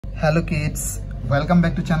Hello kids, welcome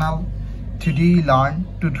back to channel. Today we learn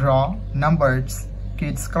to draw numbers.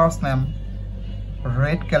 Kids class name: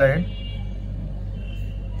 red color,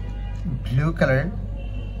 blue color,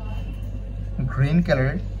 green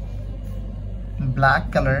color,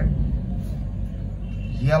 black color,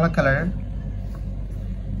 yellow color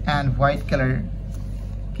and white color.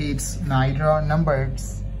 Kids, now I draw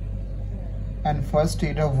numbers, and first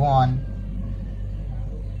we draw 1,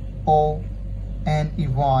 O and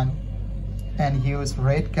E1, and use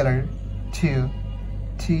red color. 2,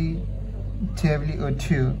 T W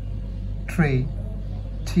 2, 3,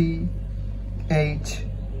 T H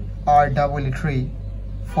R W 3,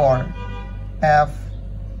 4, F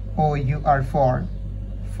O U R 4,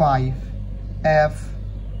 5, F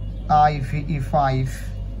I V E 5.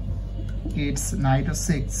 It's 9 to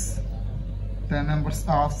 6. The numbers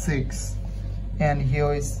of 6, and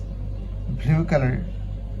here is blue color.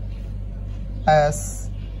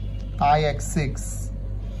 S I X 6,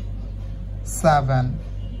 7,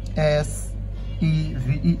 S E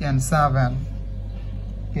V E N 7.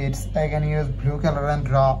 It's again use blue color and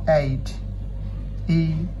draw 8,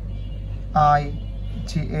 E I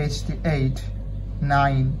G H T 8,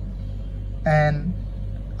 9, N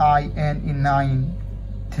I N E 9,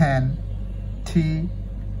 10, T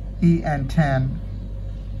E N 10.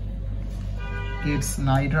 It's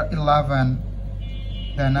Nidra 11.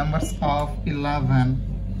 The numbers of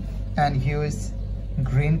 11, and here is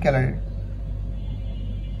green color.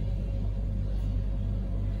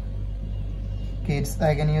 Kids,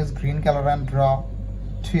 again use green color and draw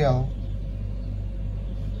 12.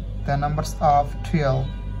 The numbers of 12,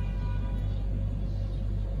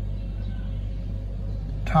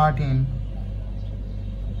 13.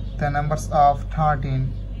 The numbers of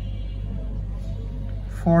 13,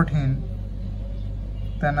 14.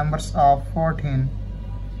 The numbers of 14,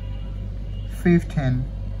 15.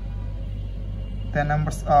 The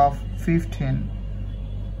numbers of 15.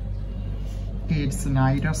 It's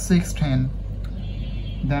neither 16.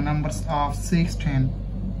 The numbers of 16,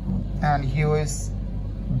 and here is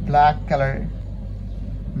black color.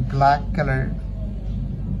 Black color.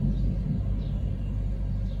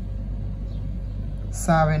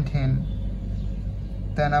 17.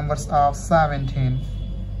 The numbers of 17.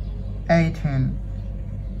 18.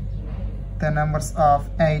 The numbers of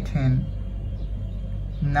 18.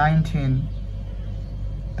 19.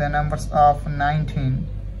 The numbers of 19.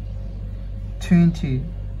 20.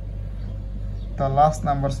 The last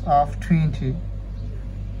numbers of 20.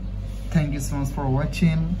 Thank you so much for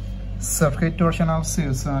watching. Subscribe to our channel. See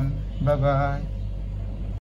you soon. Bye bye.